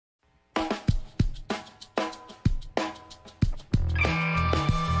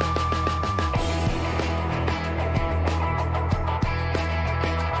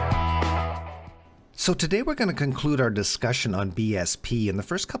So today we're going to conclude our discussion on BSP. In the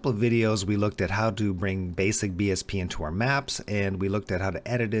first couple of videos, we looked at how to bring basic BSP into our maps, and we looked at how to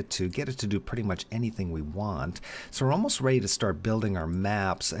edit it to get it to do pretty much anything we want. So we're almost ready to start building our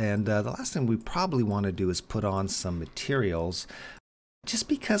maps, and the last thing we probably want to do is put on some materials. Just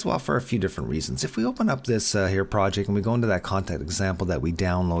because, well, for a few different reasons. If we open up this here project and we go into that content example that we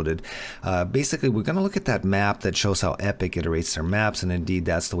downloaded, basically we're going to look at that map that shows how Epic iterates their maps, and indeed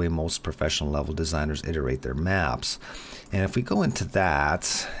that's the way most professional level designers iterate their maps. And if we go into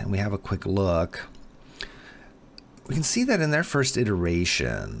that and we have a quick look, we can see that in their first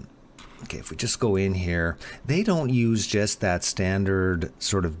iteration, okay, if we just go in here, they don't use just that standard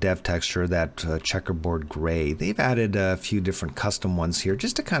sort of dev texture, that checkerboard gray. They've added a few different custom ones here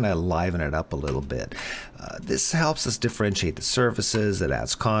just to kind of liven it up a little bit. This helps us differentiate the surfaces, it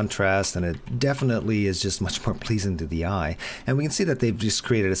adds contrast, and it definitely is just much more pleasing to the eye. And we can see that they've just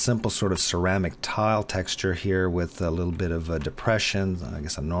created a simple sort of ceramic tile texture here with a little bit of a depression, I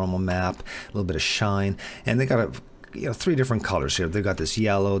guess a normal map, a little bit of shine, and they got a three different colors here. They've got this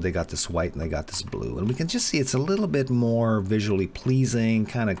yellow, they got this white, and they got this blue. And we can just see it's a little bit more visually pleasing,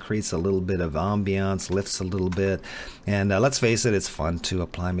 kind of creates a little bit of ambiance, lifts a little bit. And let's face it, it's fun to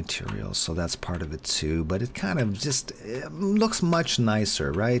apply materials, so that's part of it too. But it kind of just looks much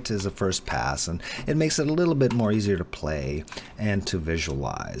nicer, right, as a first pass. And it makes it a little bit more easier to play and to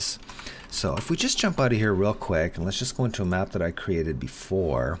visualize. So if we just jump out of here real quick, and let's just go into a map that I created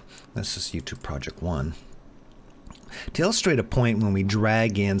before. That's just YouTube Project 1. To illustrate a point, when we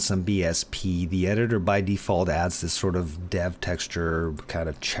drag in some BSP, the editor by default adds this sort of dev texture kind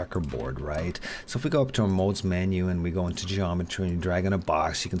of checkerboard, right? So if we go up to our modes menu and we go into geometry and you drag in a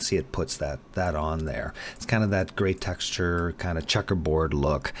box, you can see it puts that on there. It's kind of that gray texture, kind of checkerboard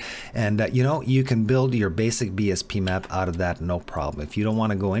look. And you can build your basic BSP map out of that, no problem. If you don't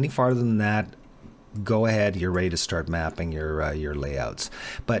want to go any farther than that, go ahead, you're ready to start mapping your layouts.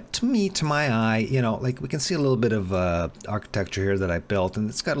 But to my eye, like we can see a little bit of architecture here that I built, and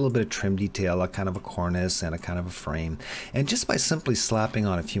it's got a little bit of trim detail, a kind of a cornice and a kind of a frame. And just by simply slapping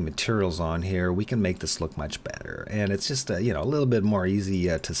on a few materials on here, we can make this look much better. And it's just a little bit more easy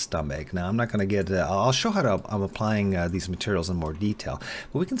to stomach. Now I'm not going to get, I'll show how I'm applying these materials in more detail.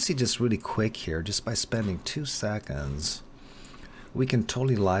 But we can see just really quick here, just by spending 2 seconds, we can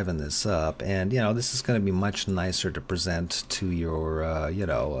totally liven this up, and this is going to be much nicer to present to your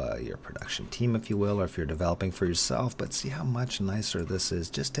your production team, if you will, or if you're developing for yourself. But see how much nicer this is.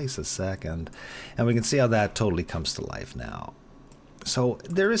 Just takes a second, and we can see how that totally comes to life now. So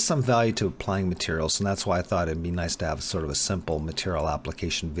there is some value to applying materials, and that's why I thought it'd be nice to have sort of a simple material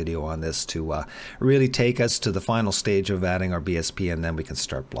application video on this to really take us to the final stage of adding our BSP, and then we can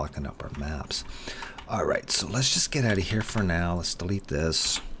start blocking up our maps. Alright, so let's just get out of here for now. Let's delete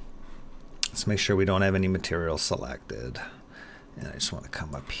this. Let's make sure we don't have any materials selected. And I just want to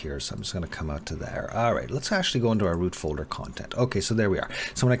come up here, so I'm just going to come out to there. Alright, let's actually go into our root folder content. Okay, so there we are.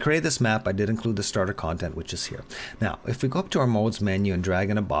 So when I created this map, I did include the starter content, which is here. Now, if we go up to our modes menu and drag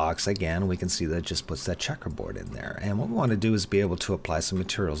in a box, again, we can see that it just puts that checkerboard in there. And what we want to do is be able to apply some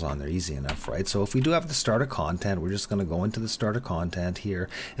materials on there, easy enough, right? So if we do have the starter content, we're just going to go into the starter content here,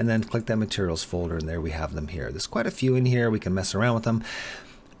 and then click that materials folder, and there we have them here. There's quite a few in here. We can mess around with them.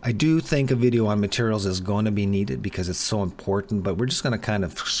 I do think a video on materials is going to be needed because it's so important, but we're just going to kind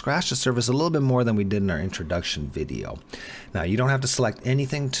of scratch the surface a little bit more than we did in our introduction video. Now, you don't have to select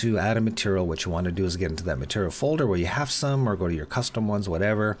anything to add a material. What you want to do is get into that material folder where you have some, or go to your custom ones,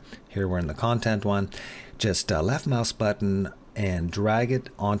 whatever. Here we're in the content one. Just left mouse button and drag it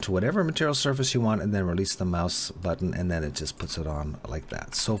onto whatever material surface you want, and then release the mouse button, and then it just puts it on like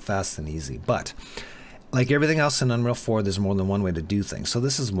that. So fast and easy. But like everything else in Unreal 4, there's more than one way to do things. So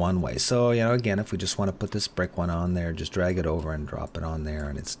this is one way. So, again, if we just want to put this brick one on there, just drag it over and drop it on there,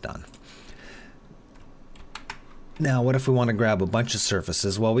 and it's done. Now, what if we want to grab a bunch of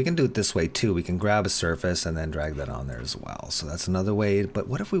surfaces? Well, we can do it this way too. We can grab a surface and then drag that on there as well. So that's another way. But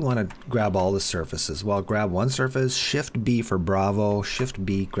what if we want to grab all the surfaces? Well, grab one surface, Shift B for Bravo, Shift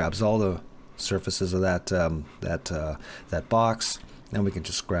B grabs all the surfaces of that box. Then we can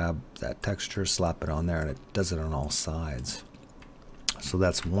just grab that texture, slap it on there, and it does it on all sides. So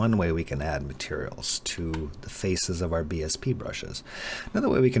that's one way we can add materials to the faces of our BSP brushes. Another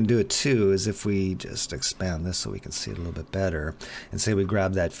way we can do it too is if we just expand this so we can see it a little bit better, and say we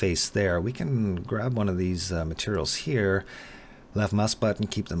grab that face there, we can grab one of these materials here, left mouse button,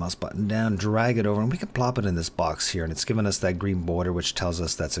 keep the mouse button down, drag it over, and we can plop it in this box here, and it's given us that green border which tells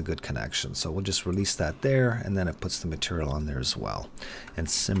us that's a good connection. So we'll just release that there, and then it puts the material on there as well. And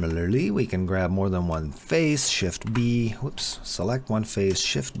similarly, we can grab more than one face, Shift B, whoops, select one face,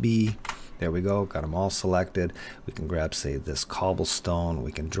 Shift B, There we go, got them all selected. We can grab, say, this cobblestone,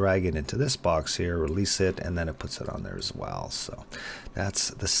 we can drag it into this box here, release it, and then it puts it on there as well. So that's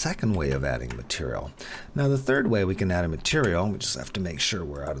the second way of adding material. Now the third way we can add a material, we just have to make sure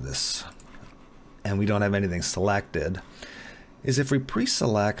we're out of this and we don't have anything selected, is if we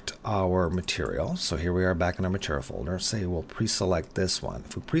pre-select our material. So here we are back in our material folder. Say we'll pre-select this one.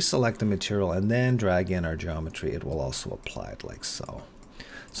 If we pre-select the material and then drag in our geometry, it will also apply it like so.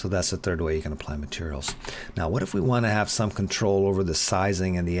 So that's the third way you can apply materials. Now what if we want to have some control over the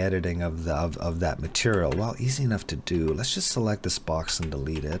sizing and the editing of that material? Well, easy enough to do. Let's just select this box and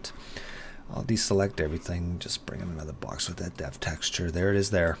delete it. I'll deselect everything, just bring in another box with that depth texture. There it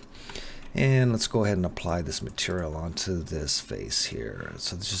is there. And let's go ahead and apply this material onto this face here.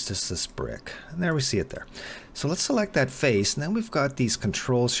 So it's just this brick. And there we see it there. So let's select that face. And then we've got these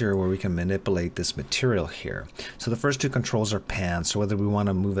controls here where we can manipulate this material here. So the first two controls are pan. So whether we want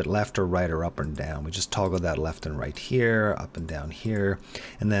to move it left or right or up and down, we just toggle that left and right here, up and down here.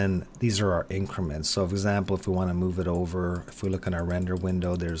 And then these are our increments. So for example, if we want to move it over, if we look in our render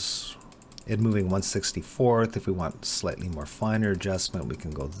window, there's it moving 1/64th. If we want slightly more finer adjustment, we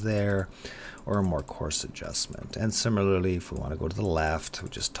can go there, or a more coarse adjustment. And similarly, if we want to go to the left, we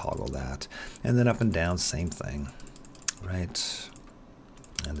just toggle that. And then up and down, same thing, right?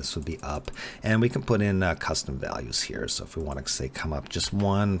 And this would be up. And we can put in custom values here. So if we want to say come up just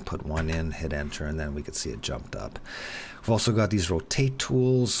one, put one in, hit enter, and then we can see it jumped up. We've also got these rotate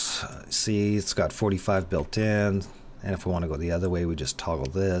tools. See, it's got 45 built in. And if we want to go the other way, we just toggle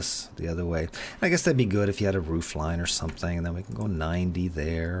this the other way. And I guess that'd be good if you had a roof line or something, and then we can go 90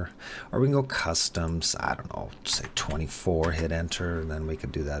 there. Or we can go customs, I don't know, say 24, hit enter, and then we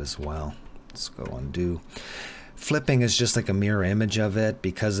could do that as well. Let's go undo. Flipping is just like a mirror image of it.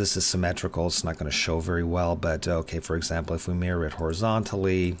 Because this is symmetrical, it's not going to show very well. But okay, for example, if we mirror it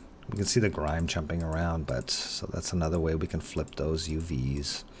horizontally, we can see the grime jumping around. But so that's another way we can flip those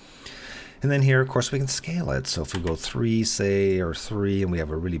UVs. And then here, of course, we can scale it. So if we go 3, say, or 3, and we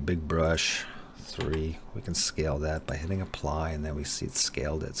have a really big brush, 3, we can scale that by hitting apply, and then we see it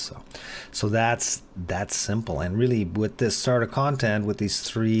scaled it. So that's simple. And really, with this starter content, with these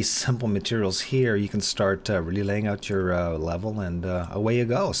 3 simple materials here, you can start really laying out your level, and away you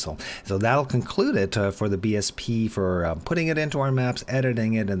go. So that'll conclude it for the BSP, for putting it into our maps,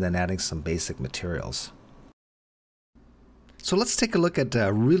 editing it, and then adding some basic materials. So let's take a look at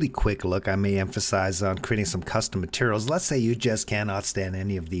a really quick look. I may emphasize on creating some custom materials. Let's say you just cannot stand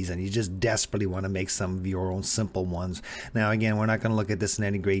any of these and you just desperately want to make some of your own simple ones. Now again, we're not going to look at this in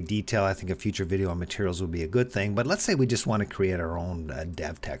any great detail. I think a future video on materials would be a good thing. But let's say we just want to create our own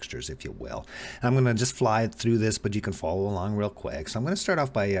dev textures, if you will. I'm going to just fly through this, but you can follow along real quick. So I'm going to start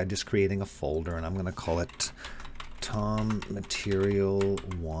off by just creating a folder, and I'm going to call it Tom Material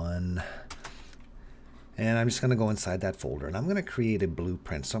 1. And I'm just going to go inside that folder, and I'm going to create a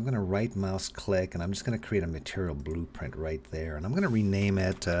blueprint. So I'm going to right mouse click, and I'm just going to create a material blueprint right there. And I'm going to rename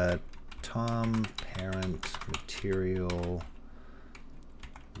it Tom Parent Material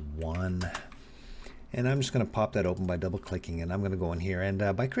 1. And I'm just going to pop that open by double clicking, and I'm going to go in here,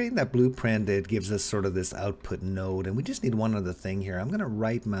 and by creating that blueprint, it gives us sort of this output node, and we just need one other thing here. I'm going to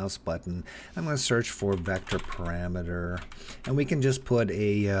right mouse button, I'm going to search for vector parameter, and we can just put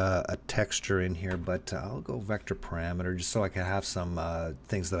a texture in here, but I'll go vector parameter just so I can have some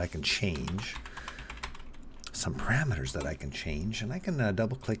things that I can change. Some parameters that I can change, and I can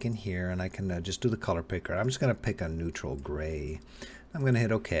double click in here, and I can just do the color picker. I'm just going to pick a neutral gray. I'm going to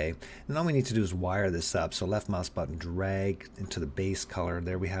hit OK, and all we need to do is wire this up. So left mouse button, drag into the base color.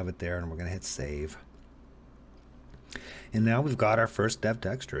 There we have it there, and we're going to hit save. And now we've got our first dev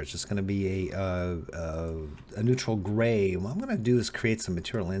texture. It's just going to be a neutral gray. What I'm going to do is create some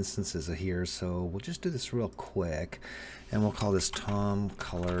material instances here. So we'll just do this real quick, and we'll call this Tom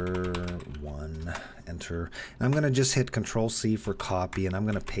Color 1. Enter. And I'm going to just hit Control C for copy, and I'm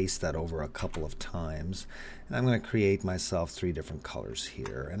going to paste that over a couple of times. And I'm going to create myself 3 different colors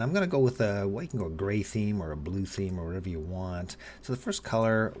here. And I'm going to go with well, you can go a gray theme or a blue theme or whatever you want. So the first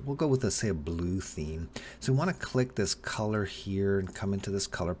color, we'll go with, say, a blue theme. So we want to click this color here and come into this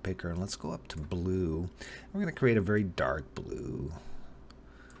color picker, and let's go up to blue. We're going to create a very dark blue.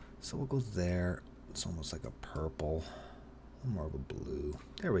 So we'll go there. It's almost like a purple, more of a blue.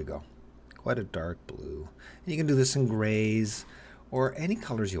 There we go. Quite a dark blue. And you can do this in grays or any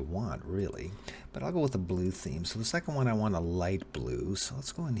colors you want, really. But I'll go with a blue theme. So the second one, I want a light blue. So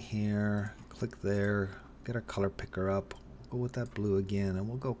let's go in here, click there, get our color picker up. We'll go with that blue again, and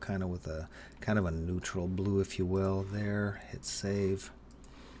we'll go kind of with a neutral blue, if you will. There, hit save.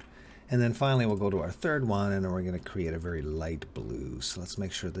 And then finally we'll go to our third one, and then we're going to create a very light blue. So let's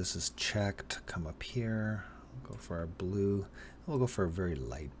make sure this is checked. Come up here, we'll go for our blue. We'll go for a very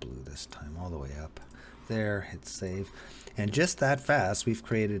light blue this time, all the way up there. Hit save. And just that fast, we've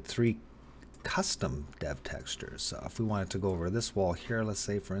created 3 custom dev textures. So if we wanted to go over this wall here, let's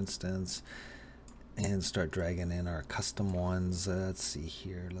say for instance, and start dragging in our custom ones. Let's see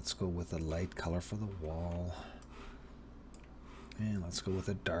here. Let's go with a light color for the wall. And let's go with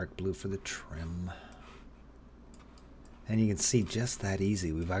a dark blue for the trim. And you can see just that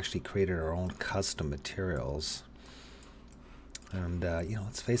easy, we've actually created our own custom materials. And you know,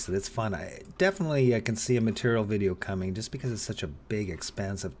 let's face it, it's fun. I can see a material video coming just because it's such a big,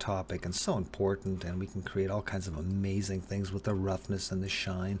 expansive topic and so important, and we can create all kinds of amazing things with the roughness and the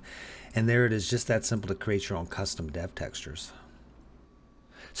shine. And there it is, just that simple to create your own custom dev textures.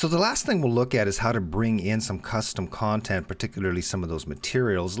 So the last thing we'll look at is how to bring in some custom content, particularly some of those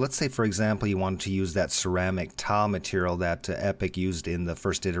materials. Let's say, for example, you wanted to use that ceramic tile material that Epic used in the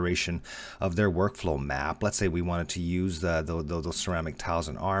first iteration of their workflow map. Let's say we wanted to use those ceramic tiles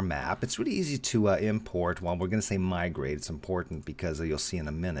in our map. It's really easy to import. Well, we're going to say migrate. It's important because you'll see in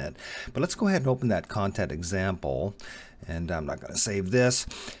a minute. But let's go ahead and open that content example. And I'm not going to save this.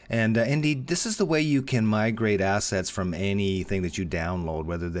 And indeed, this is the way you can migrate assets from anything that you download,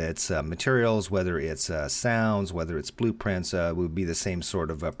 whether that's materials, whether it's sounds, whether it's blueprints. Would be the same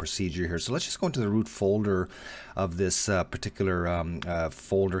sort of procedure here. So let's just go into the root folder of this particular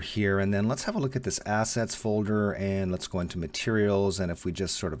folder here, and then let's have a look at this assets folder, and let's go into materials. And if we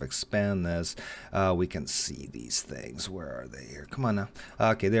just sort of expand this, we can see these things. Where are they here? Come on now.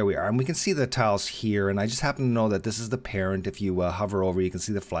 Okay, there we are. And we can see the tiles here, and I just happen to know that this is the parent. If you hover over, you can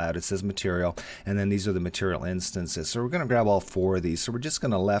see the flat. It says material, and then these are the material instances. So we're going to grab all 4 of these. So we're just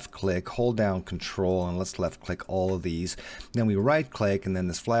going to left click, hold down control, and let's left click all of these. Then we right click, and then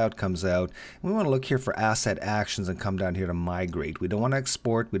this flyout comes out. We want to look here for asset actions and come down here to migrate. We don't want to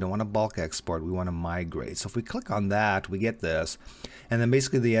export, we don't want to bulk export, we want to migrate. So if we click on that, we get this, and then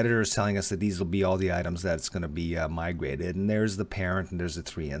basically the editor is telling us that these will be all the items that it's going to be migrated, and there's the parent and there's the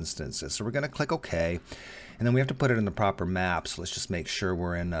 3 instances. So we're going to click OK. And then we have to put it in the proper map. So let's just make sure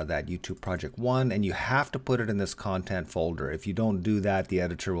we're in that YouTube project 1, and you have to put it in this content folder. If you don't do that, the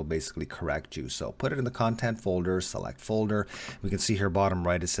editor will basically correct you. So put it in the content folder, select folder. We can see here bottom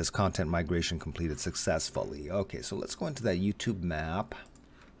right, it says content migration completed successfully. Okay, so let's go into that YouTube map.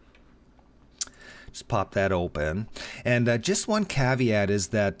 Just pop that open. And just one caveat is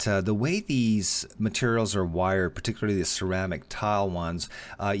that the way these materials are wired, particularly the ceramic tile ones,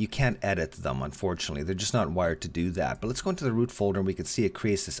 you can't edit them, unfortunately. They're just not wired to do that. But let's go into the root folder, and we can see it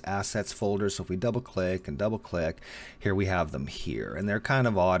creates this assets folder. So if we double click and double click, here we have them here. And they're kind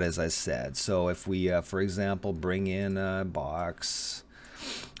of odd, as I said. So if we, for example, bring in a box,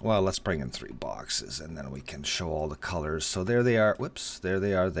 well, let's bring in 3 boxes, and then we can show all the colors. So there they are. Whoops, there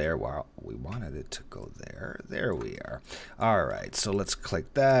they are there. Wow, we wanted it to go there. There we are. All right, so let's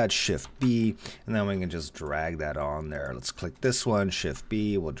click that, Shift B, and then we can just drag that on there. Let's click this one, Shift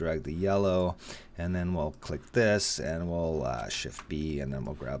B, we'll drag the yellow, and then we'll click this, and we'll Shift B, and then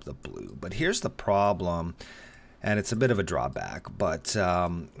we'll grab the blue. But here's the problem, and it's a bit of a drawback, but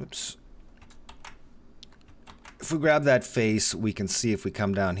oops. If we grab that face, we can see if we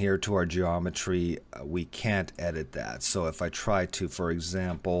come down here to our geometry, we can't edit that. So if I try to, for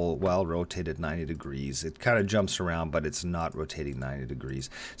example, well, rotate it 90 degrees, it kind of jumps around, but it's not rotating 90 degrees.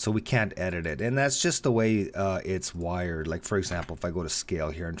 So we can't edit it. And that's just the way it's wired. Like, for example, if I go to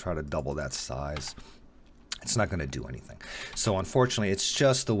scale here and try to double that size, it's not going to do anything. So unfortunately, it's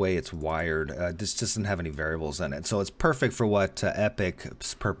just the way it's wired. This doesn't have any variables in it. So it's perfect for what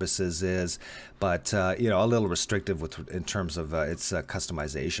Epic's purposes is, but you know, a little restrictive in terms of its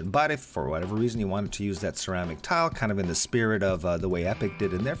customization. But if for whatever reason you wanted to use that ceramic tile, kind of in the spirit of the way Epic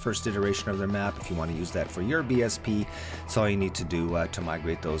did in their first iteration of their map, if you want to use that for your BSP, it's all you need to do to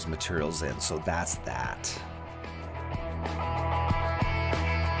migrate those materials in. So that's that.